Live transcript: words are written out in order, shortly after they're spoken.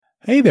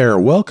Hey there,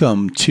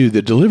 welcome to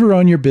the Deliver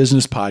on Your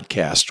Business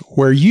podcast,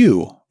 where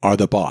you are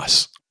the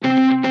boss.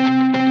 I'm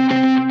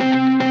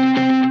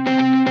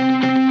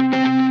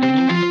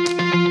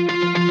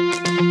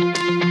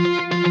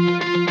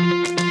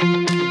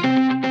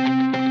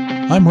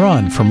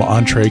Ron from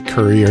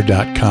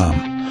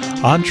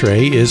EntreCourier.com.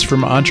 Entree is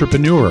from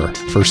entrepreneur,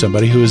 for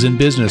somebody who is in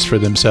business for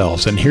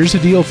themselves. And here's the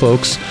deal,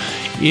 folks.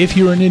 If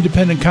you're an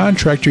independent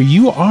contractor,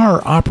 you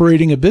are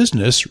operating a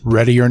business,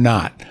 ready or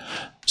not.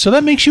 So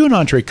that makes you an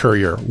Entree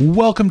Courier.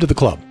 Welcome to the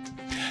club.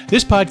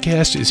 This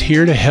podcast is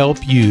here to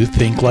help you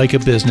think like a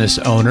business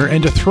owner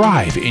and to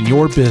thrive in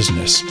your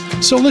business.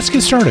 So let's get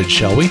started,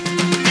 shall we?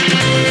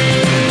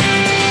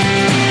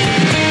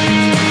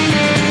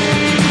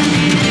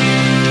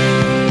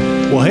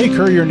 Well, hey,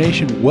 Courier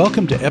Nation,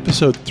 welcome to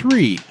episode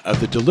 3 of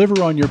the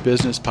Deliver on Your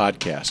Business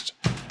podcast.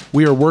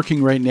 We are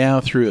working right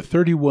now through a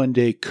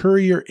 31-day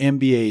Courier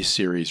MBA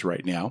series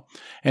right now,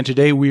 and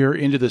today we are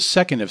into the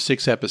second of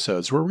 6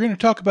 episodes where we're going to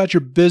talk about your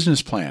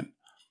business plan.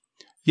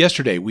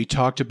 Yesterday, we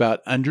talked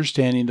about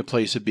understanding the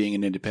place of being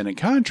an independent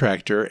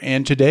contractor,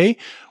 and today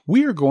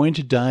we are going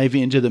to dive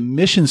into the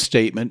mission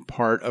statement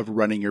part of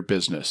running your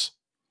business.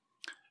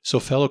 So,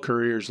 fellow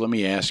couriers, let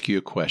me ask you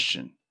a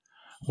question.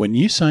 When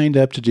you signed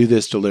up to do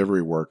this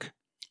delivery work,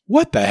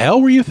 what the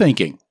hell were you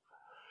thinking?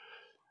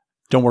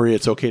 Don't worry,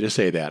 it's okay to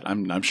say that.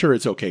 I'm sure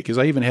it's okay, because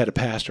I even had a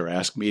pastor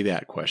ask me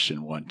that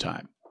question one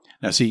time.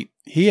 Now, see,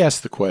 he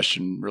asked the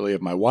question really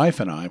of my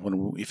wife and I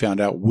when we found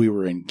out we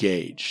were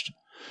engaged.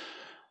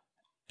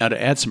 Now,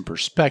 to add some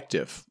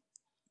perspective,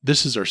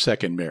 this is our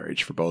second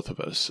marriage for both of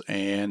us,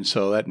 and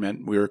so that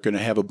meant we were going to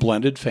have a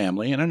blended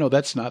family, and I know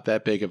that's not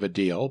that big of a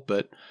deal,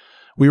 but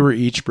we were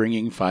each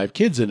bringing 5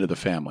 kids into the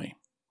family.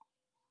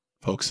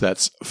 Folks,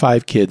 that's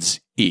 5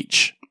 kids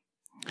each.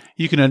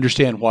 You can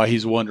understand why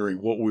he's wondering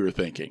what we were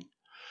thinking.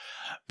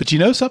 But you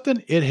know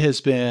something? It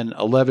has been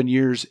 11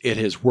 years. It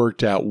has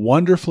worked out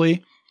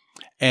wonderfully.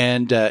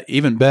 And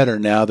even better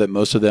now that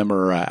most of them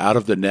are out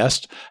of the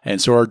nest.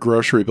 And so our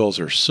grocery bills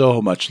are so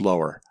much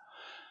lower.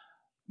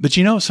 But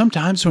you know,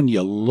 sometimes when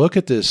you look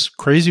at this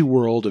crazy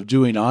world of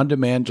doing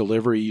on-demand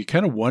delivery, you're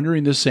kind of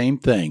wondering the same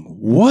thing.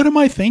 What am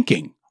I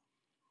thinking?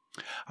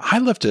 I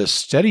left a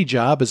steady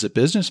job as a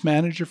business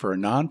manager for a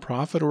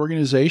nonprofit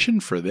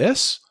organization for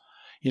this?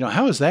 You know,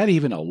 how is that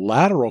even a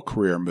lateral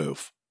career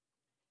move?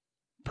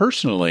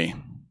 Personally,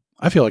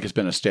 I feel like it's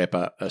been a step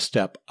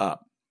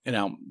up. You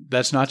know,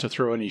 that's not to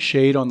throw any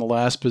shade on the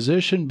last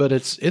position, but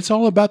it's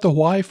all about the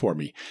why for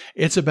me.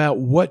 It's about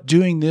what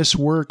doing this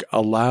work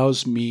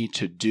allows me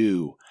to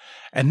do.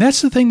 And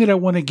that's the thing that I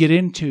want to get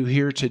into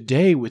here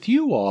today with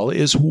you all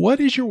is what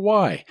is your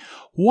why?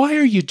 Why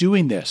are you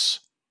doing this?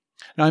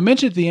 Now, I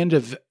mentioned at the end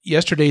of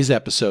yesterday's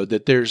episode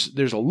that there's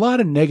a lot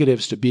of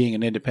negatives to being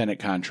an independent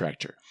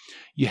contractor.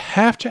 You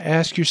have to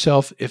ask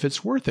yourself if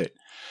it's worth it.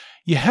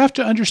 You have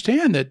to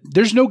understand that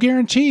there's no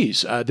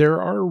guarantees. There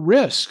are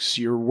risks.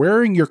 You're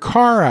wearing your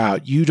car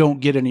out. You don't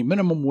get any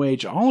minimum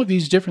wage. All of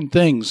these different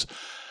things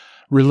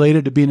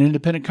related to being an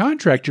independent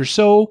contractor.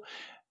 So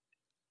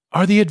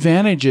are the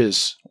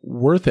advantages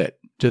worth it?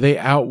 Do they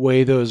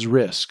outweigh those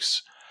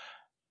risks?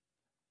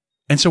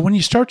 And so when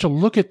you start to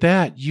look at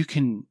that, you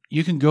can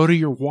go to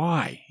your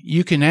why.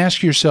 You can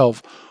ask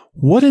yourself,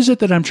 what is it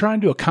that I'm trying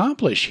to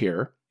accomplish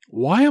here?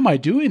 Why am I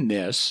doing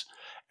this?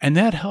 And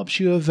that helps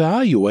you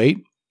evaluate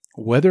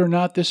whether or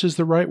not this is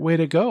the right way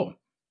to go.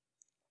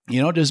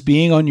 You know, does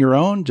being on your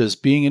own, does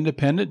being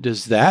independent,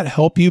 does that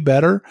help you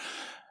better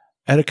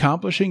at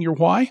accomplishing your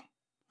why?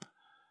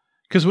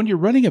 Because when you're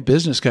running a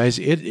business, guys,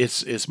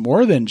 it's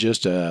more than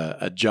just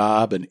a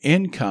job and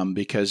income,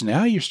 because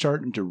now you're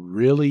starting to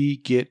really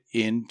get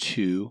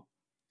into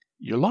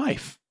your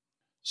life.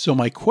 So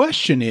my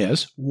question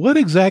is, what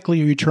exactly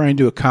are you trying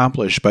to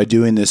accomplish by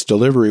doing this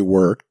delivery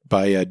work,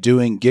 by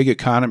doing gig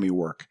economy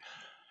work?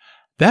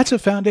 That's a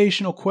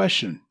foundational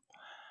question.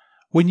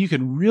 When you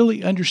can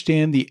really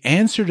understand the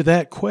answer to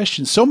that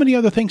question, so many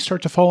other things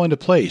start to fall into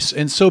place.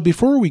 And so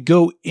before we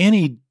go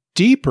any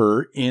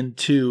deeper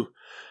into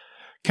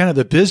kind of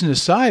the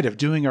business side of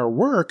doing our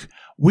work,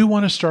 we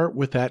want to start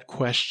with that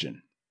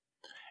question.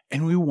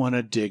 And we want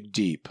to dig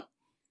deep.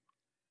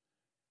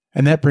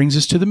 And that brings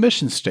us to the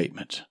mission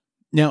statement.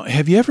 Now,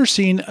 have you ever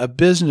seen a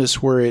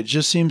business where it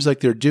just seems like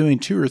they're doing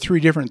 2 or 3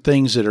 different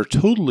things that are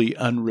totally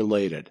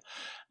unrelated?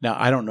 Now,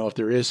 I don't know if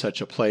there is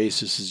such a place.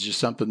 This is just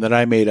something that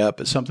I made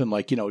up. It's something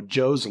like,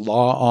 Joe's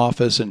Law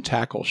Office and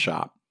Tackle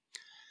Shop.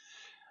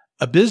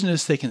 A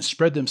business, they can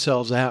spread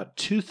themselves out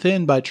too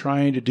thin by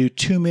trying to do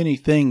too many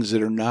things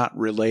that are not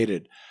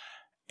related.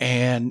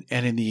 And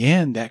in the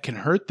end, that can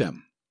hurt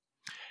them.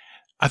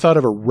 I thought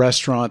of a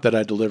restaurant that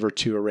I deliver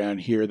to around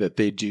here that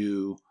they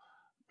do,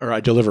 or I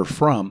deliver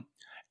from,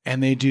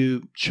 and they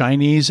do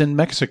Chinese and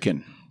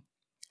Mexican.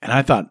 And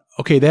I thought,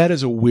 okay, that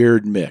is a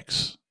weird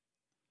mix.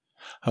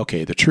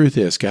 Okay, the truth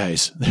is,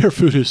 guys, their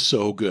food is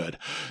so good.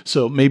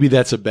 So maybe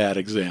that's a bad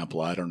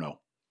example. I don't know.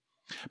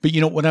 But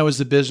when I was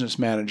the business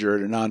manager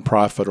at a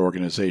nonprofit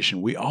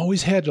organization, we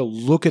always had to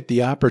look at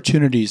the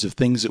opportunities of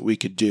things that we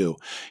could do.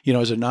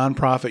 As a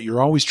nonprofit,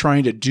 you're always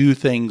trying to do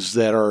things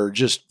that are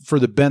just for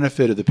the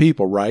benefit of the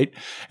people, right?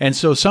 And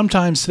so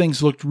sometimes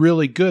things looked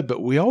really good,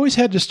 but we always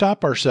had to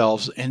stop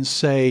ourselves and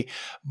say,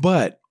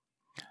 but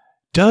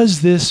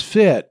does this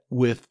fit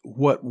with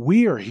what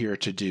we are here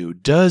to do?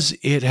 Does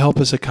it help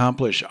us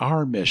accomplish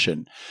our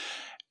mission?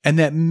 And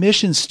that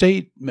mission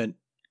statement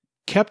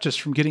kept us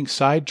from getting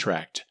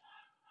sidetracked.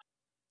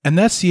 And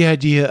that's the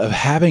idea of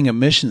having a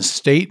mission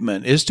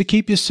statement, is to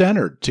keep you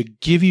centered, to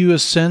give you a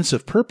sense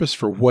of purpose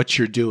for what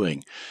you're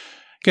doing.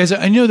 Guys,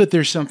 I know that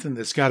there's something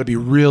that's got to be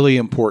really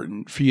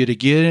important for you to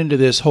get into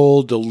this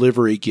whole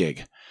delivery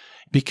gig.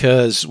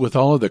 Because with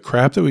all of the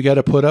crap that we got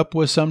to put up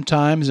with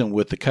sometimes, and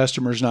with the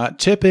customers not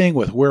tipping,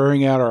 with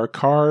wearing out our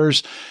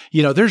cars,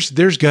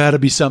 there's got to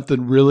be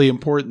something really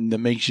important that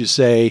makes you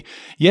say,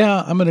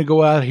 yeah, I'm going to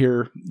go out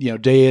here,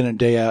 day in and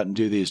day out and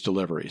do these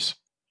deliveries.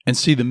 And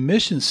see, the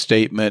mission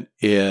statement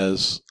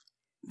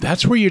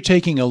that's where you're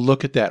taking a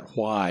look at that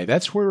why.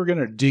 That's where we're going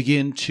to dig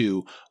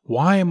into,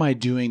 why am I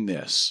doing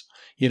this?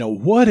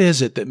 What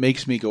is it that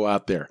makes me go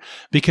out there?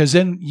 Because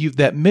then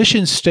that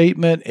mission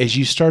statement, as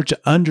you start to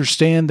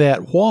understand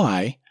that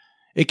why,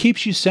 it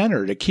keeps you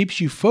centered. It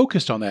keeps you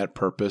focused on that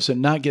purpose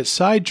and not get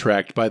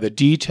sidetracked by the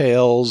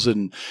details,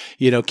 and,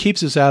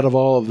 keeps us out of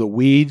all of the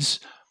weeds.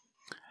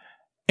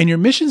 And your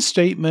mission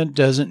statement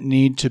doesn't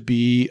need to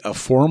be a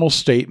formal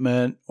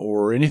statement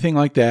or anything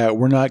like that.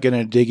 We're not going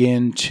to dig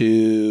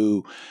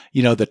into,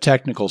 the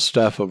technical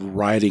stuff of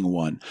writing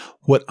one.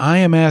 What I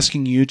am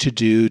asking you to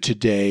do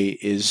today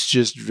is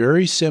just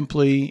very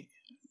simply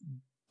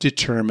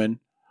determine,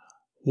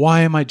 why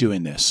am I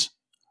doing this?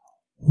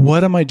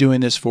 What am I doing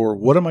this for?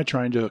 What am I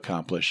trying to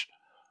accomplish?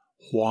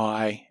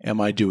 Why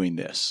am I doing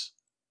this?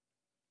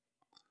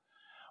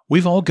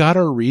 We've all got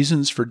our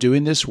reasons for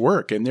doing this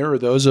work, and there are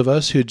those of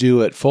us who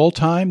do it full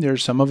time.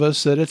 There's some of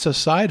us that it's a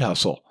side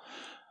hustle.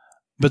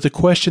 But the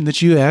question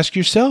that you ask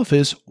yourself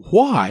is,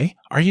 why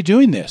are you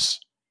doing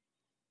this?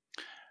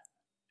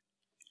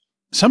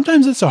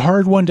 Sometimes it's a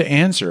hard one to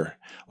answer.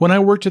 When I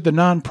worked at the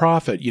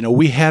nonprofit,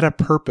 we had a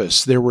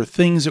purpose. There were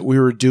things that we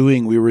were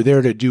doing. We were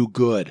there to do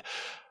good.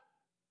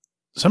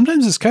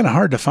 Sometimes it's kind of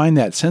hard to find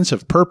that sense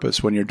of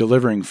purpose when you're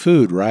delivering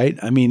food, right?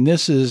 I mean,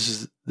 this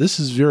is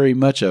very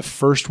much a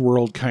first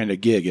world kind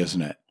of gig,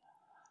 isn't it?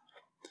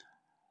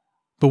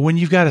 But when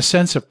you've got a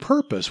sense of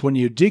purpose, when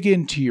you dig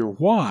into your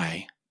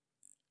why,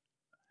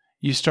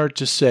 you start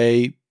to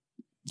say,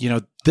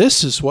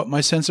 this is what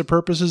my sense of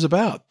purpose is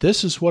about.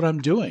 This is what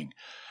I'm doing.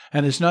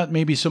 And it's not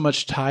maybe so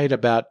much tied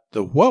about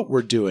the what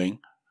we're doing,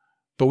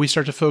 but we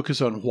start to focus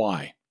on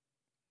why.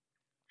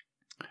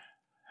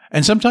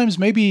 And sometimes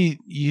maybe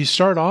you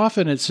start off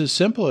and it's as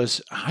simple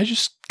as, I've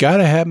just got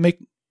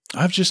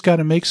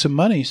to make some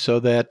money so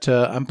that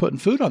I'm putting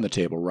food on the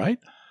table, right?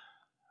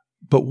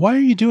 But why are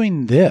you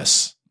doing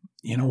this?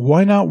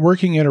 Why not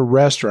working at a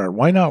restaurant?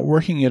 Why not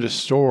working at a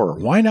store?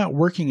 Why not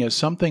working as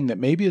something that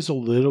maybe is a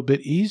little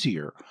bit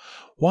easier?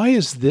 Why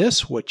is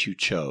this what you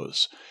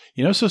chose?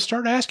 So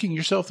start asking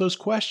yourself those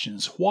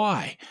questions.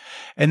 Why?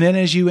 And then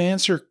as you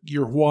answer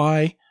your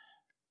why,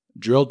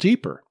 drill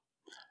deeper.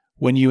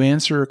 When you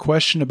answer a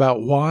question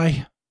about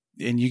why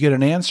and you get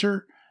an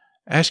answer,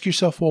 ask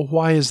yourself, well,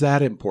 why is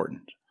that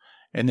important?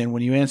 And then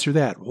when you answer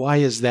that, why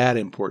is that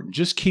important?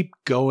 Just keep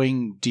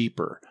going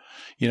deeper.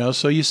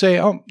 So you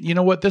say, oh, you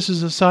know what? This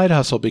is a side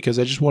hustle because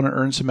I just want to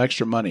earn some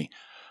extra money.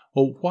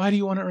 Well, why do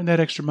you want to earn that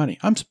extra money?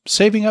 I'm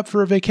saving up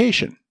for a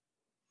vacation.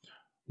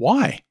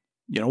 Why?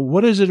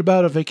 What is it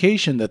about a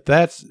vacation that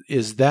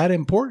is that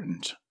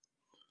important?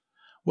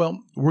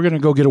 Well, we're going to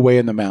go get away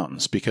in the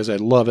mountains because I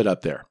love it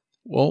up there.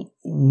 Well,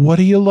 what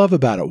do you love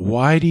about it?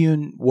 Why do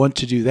you want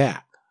to do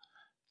that?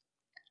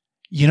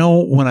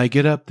 When I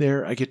get up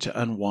there, I get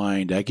to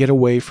unwind. I get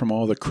away from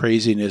all the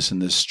craziness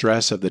and the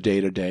stress of the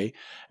day-to-day,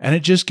 and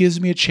it just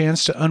gives me a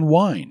chance to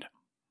unwind.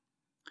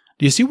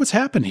 Do you see what's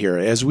happened here?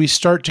 As we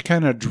start to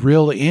kind of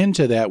drill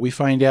into that, we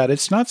find out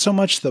it's not so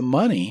much the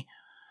money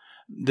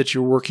that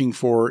you're working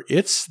for,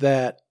 it's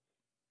that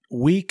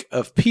week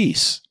of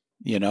peace.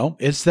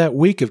 It's that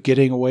week of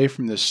getting away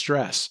from the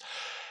stress.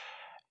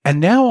 And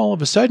now all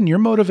of a sudden, your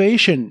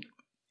motivation,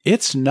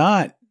 it's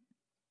not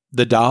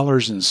the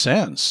dollars and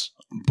cents,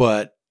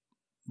 but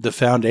the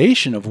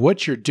foundation of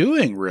what you're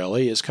doing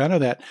really is kind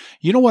of that,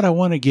 I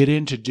want to get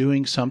into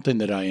doing something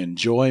that I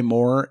enjoy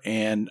more,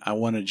 and I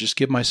want to just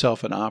give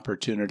myself an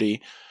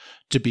opportunity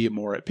to be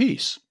more at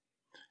peace.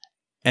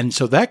 And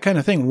so that kind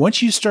of thing,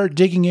 once you start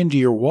digging into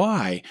your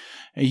why,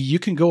 you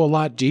can go a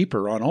lot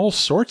deeper on all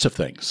sorts of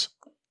things.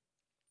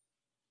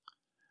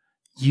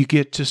 You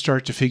get to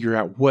start to figure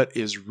out what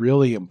is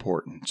really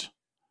important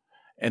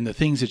and the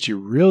things that you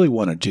really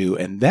want to do.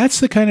 And that's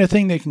the kind of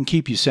thing that can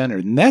keep you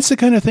centered. And that's the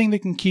kind of thing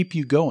that can keep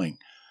you going.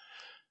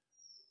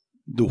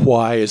 The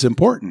why is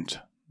important.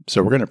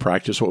 So we're going to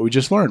practice what we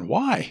just learned.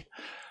 Why?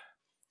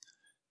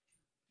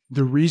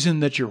 The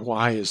reason that your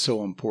why is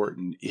so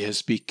important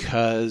is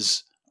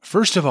because,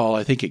 first of all,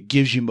 I think it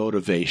gives you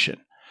motivation.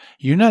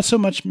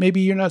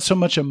 Maybe you're not so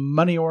much a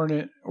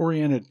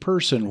money-oriented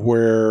person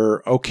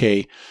where,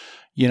 okay,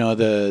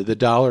 the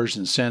dollars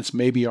and cents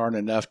maybe aren't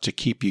enough to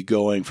keep you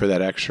going for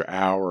that extra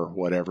hour or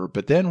whatever.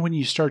 But then when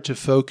you start to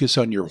focus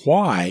on your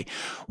why,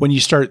 when you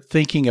start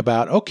thinking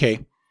about,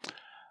 okay,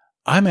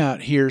 I'm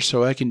out here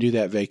so I can do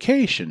that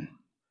vacation,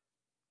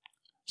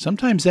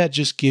 sometimes that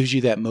just gives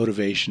you that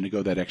motivation to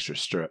go that extra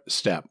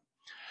step.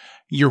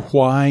 Your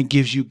why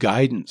gives you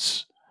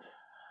guidance.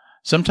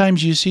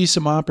 Sometimes you see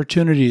some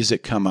opportunities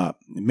that come up.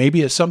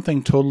 Maybe it's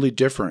something totally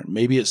different.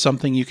 Maybe it's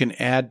something you can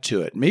add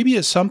to it. Maybe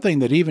it's something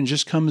that even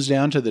just comes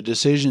down to the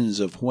decisions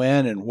of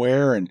when and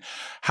where and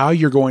how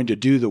you're going to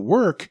do the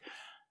work.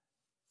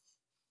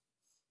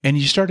 And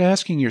you start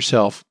asking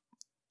yourself,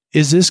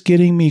 is this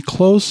getting me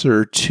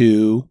closer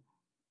to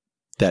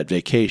that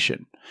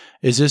vacation?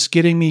 Is this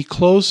getting me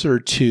closer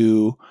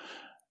to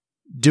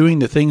doing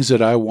the things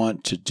that I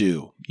want to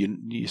do?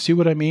 You see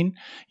what I mean?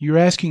 You're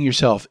asking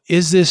yourself,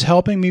 is this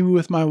helping me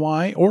with my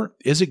why, or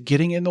is it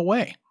getting in the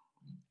way?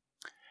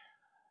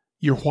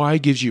 Your why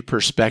gives you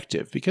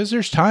perspective, because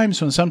there's times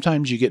when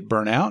sometimes you get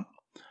burnt out,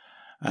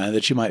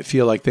 that you might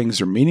feel like things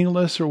are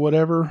meaningless or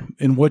whatever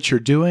in what you're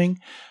doing.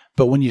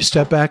 But when you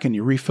step back and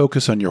you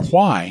refocus on your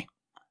why,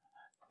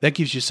 that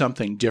gives you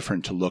something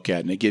different to look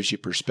at, and it gives you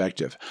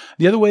perspective.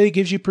 The other way it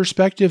gives you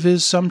perspective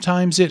is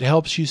sometimes it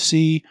helps you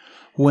see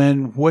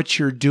when what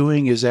you're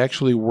doing is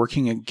actually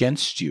working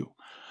against you.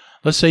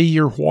 Let's say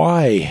your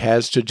why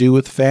has to do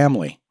with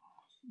family.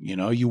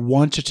 You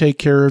want to take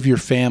care of your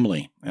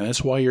family, and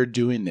that's why you're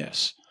doing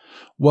this.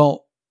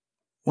 Well,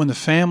 when the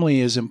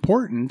family is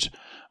important,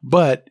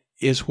 but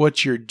is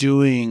what you're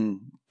doing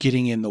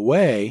getting in the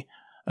way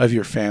of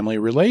your family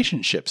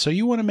relationship? So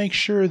you want to make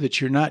sure that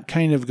you're not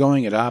kind of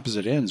going at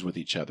opposite ends with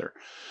each other.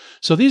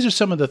 So these are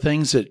some of the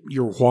things that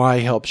your why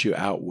helps you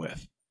out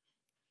with.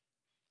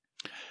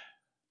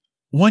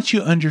 Once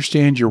you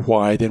understand your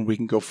why, then we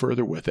can go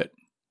further with it.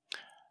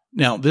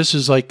 Now, this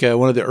is like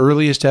one of the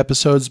earliest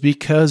episodes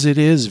because it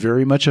is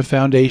very much a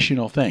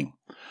foundational thing.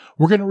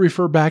 We're going to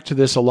refer back to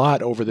this a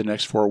lot over the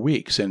next 4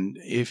 weeks. And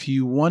if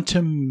you want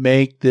to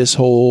make this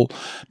whole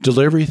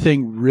delivery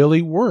thing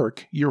really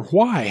work, your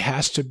why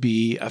has to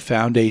be a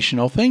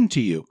foundational thing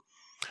to you.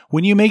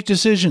 When you make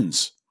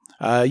decisions,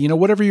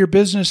 whatever your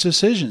business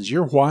decisions,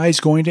 your why is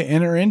going to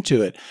enter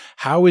into it.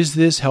 How is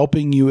this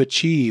helping you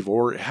achieve,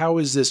 or how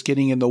is this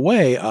getting in the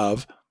way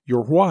of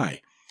your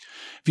why?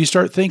 If you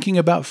start thinking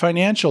about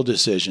financial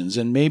decisions,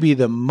 and maybe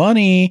the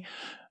money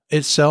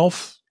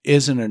itself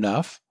isn't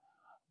enough,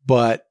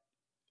 but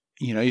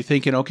you're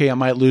thinking, okay, I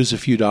might lose a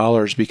few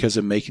dollars because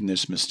of making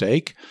this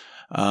mistake.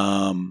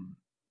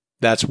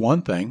 That's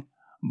one thing.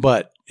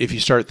 But if you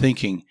start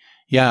thinking,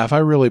 yeah, if I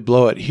really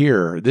blow it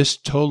here, this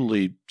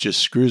totally just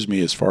screws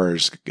me as far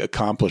as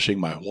accomplishing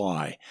my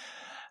why.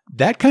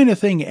 That kind of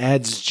thing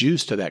adds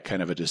juice to that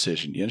kind of a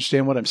decision. You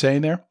understand what I'm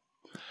saying there?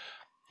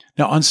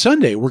 Now, on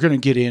Sunday, we're going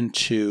to get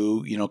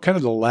into, kind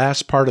of the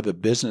last part of the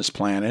business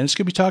plan, and it's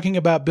going to be talking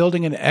about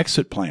building an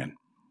exit plan.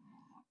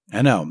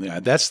 I know,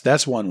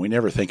 that's one we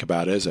never think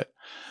about, is it?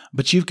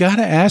 But you've got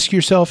to ask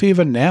yourself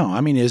even now,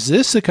 is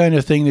this the kind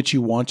of thing that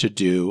you want to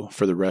do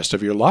for the rest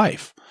of your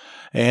life?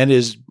 And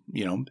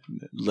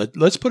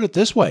let's put it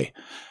this way.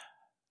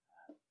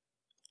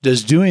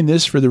 Does doing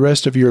this for the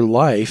rest of your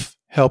life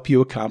help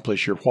you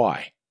accomplish your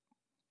why?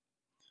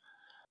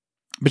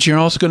 But you're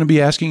also going to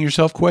be asking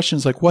yourself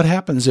questions like, what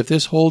happens if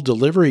this whole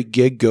delivery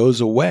gig goes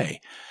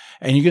away?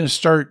 And you're going to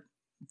start,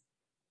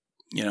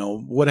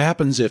 what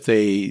happens if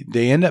they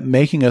end up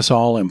making us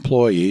all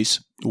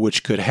employees,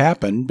 which could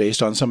happen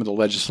based on some of the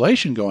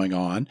legislation going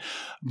on.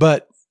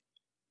 But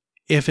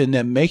if in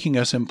them making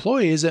us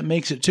employees, it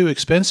makes it too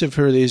expensive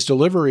for these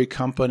delivery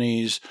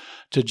companies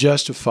to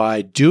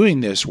justify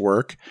doing this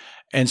work.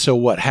 And so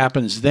what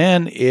happens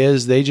then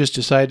is they just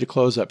decide to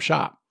close up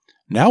shop.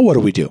 Now what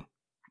do we do?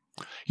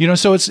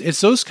 So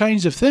it's those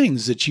kinds of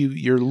things that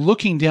you're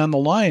looking down the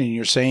line and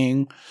you're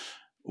saying,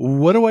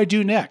 what do I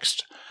do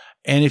next?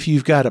 And if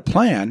you've got a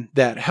plan,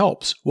 that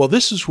helps. Well,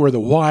 this is where the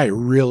why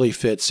really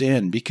fits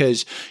in,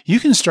 because you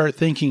can start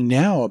thinking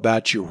now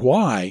about your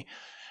why.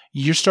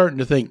 You're starting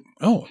to think,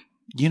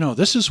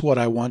 this is what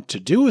I want to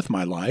do with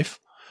my life.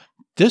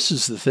 This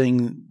is the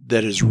thing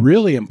that is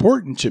really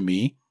important to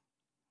me.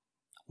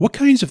 What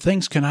kinds of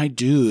things can I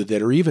do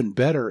that are even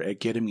better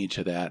at getting me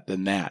to that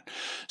than that?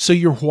 So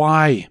your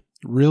why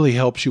really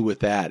helps you with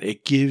that.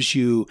 It gives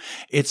you,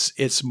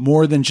 it's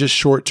more than just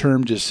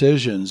short-term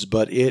decisions,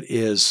 but it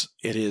is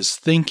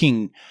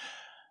thinking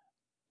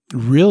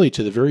really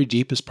to the very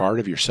deepest part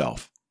of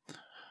yourself.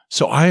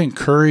 So I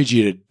encourage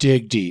you to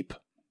dig deep.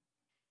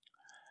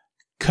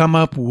 Come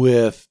up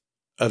with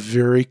a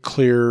very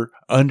clear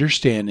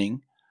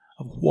understanding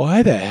of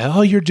why the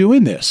hell you're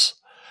doing this.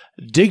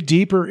 Dig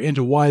deeper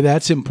into why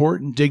that's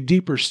important. Dig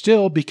deeper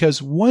still,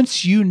 because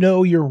once you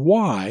know your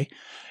why,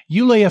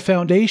 you lay a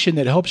foundation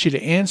that helps you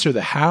to answer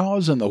the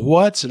hows and the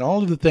whats and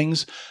all of the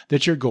things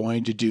that you're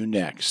going to do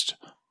next.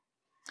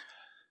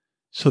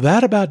 So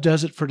that about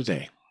does it for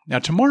today. Now,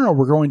 tomorrow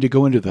we're going to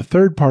go into the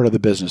third part of the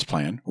business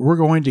plan. We're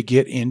going to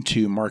get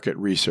into market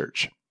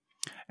research.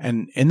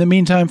 And in the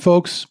meantime,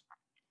 folks,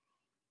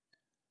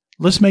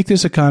 let's make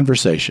this a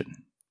conversation.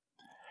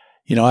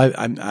 You know,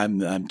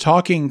 I'm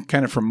talking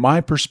kind of from my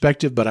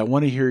perspective, but I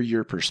want to hear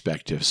your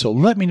perspective. So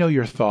let me know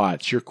your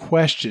thoughts, your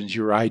questions,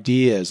 your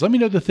ideas. Let me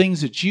know the things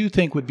that you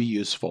think would be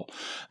useful,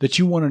 that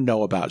you want to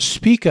know about.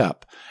 Speak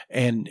up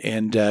and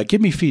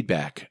give me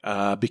feedback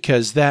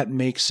because that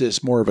makes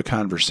this more of a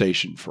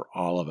conversation for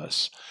all of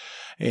us.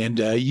 And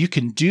you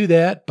can do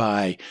that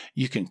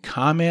you can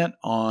comment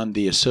on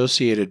the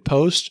associated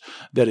post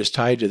that is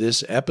tied to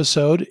this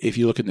episode. If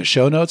you look in the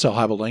show notes, I'll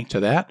have a link to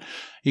that.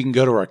 You can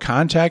go to our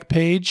contact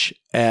page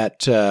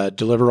at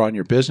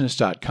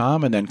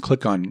deliveronyourbusiness.com and then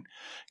click on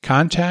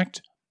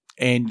contact,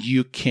 and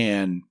you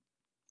can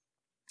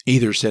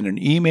either send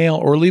an email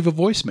or leave a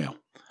voicemail.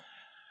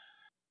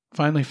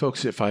 Finally,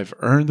 folks, if I've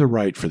earned the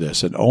right for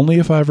this, and only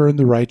if I've earned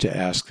the right to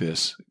ask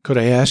this, could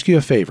I ask you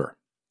a favor?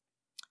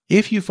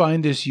 If you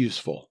find this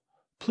useful,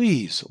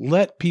 please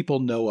let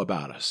people know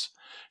about us.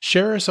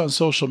 Share us on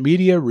social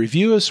media,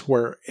 review us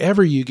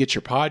wherever you get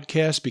your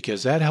podcasts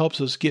because that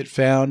helps us get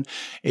found.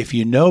 If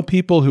you know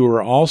people who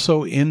are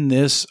also in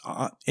this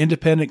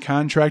independent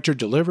contractor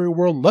delivery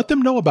world, let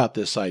them know about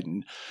this site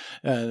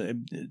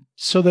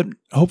so that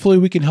hopefully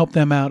we can help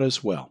them out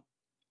as well.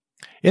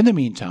 In the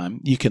meantime,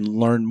 you can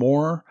learn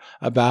more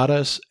about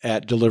us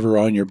at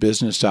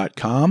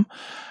deliveronyourbusiness.com.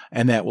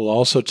 And that will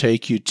also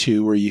take you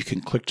to where you can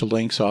click to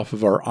links off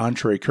of our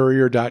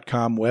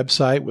entrecourier.com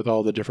website with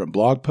all the different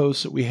blog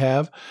posts that we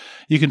have.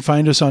 You can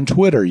find us on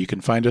Twitter. You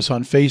can find us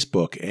on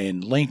Facebook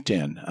and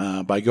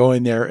LinkedIn by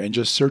going there and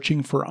just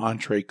searching for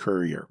Entre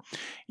Courier,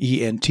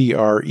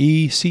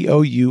 EntreCourier.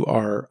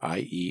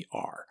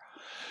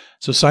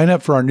 So sign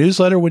up for our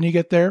newsletter when you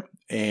get there,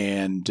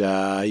 and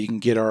you can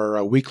get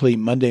our weekly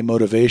Monday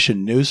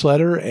Motivation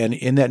newsletter. And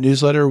in that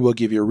newsletter, we'll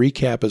give you a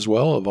recap as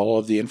well of all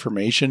of the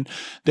information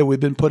that we've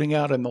been putting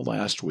out in the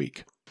last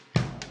week.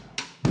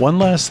 One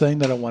last thing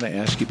that I want to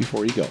ask you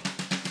before you go.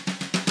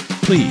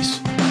 Please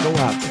go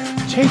out there.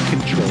 Take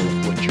control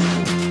of what you're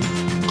doing.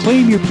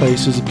 Claim your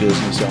place as a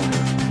business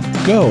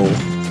owner. Go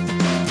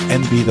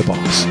and be the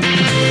boss.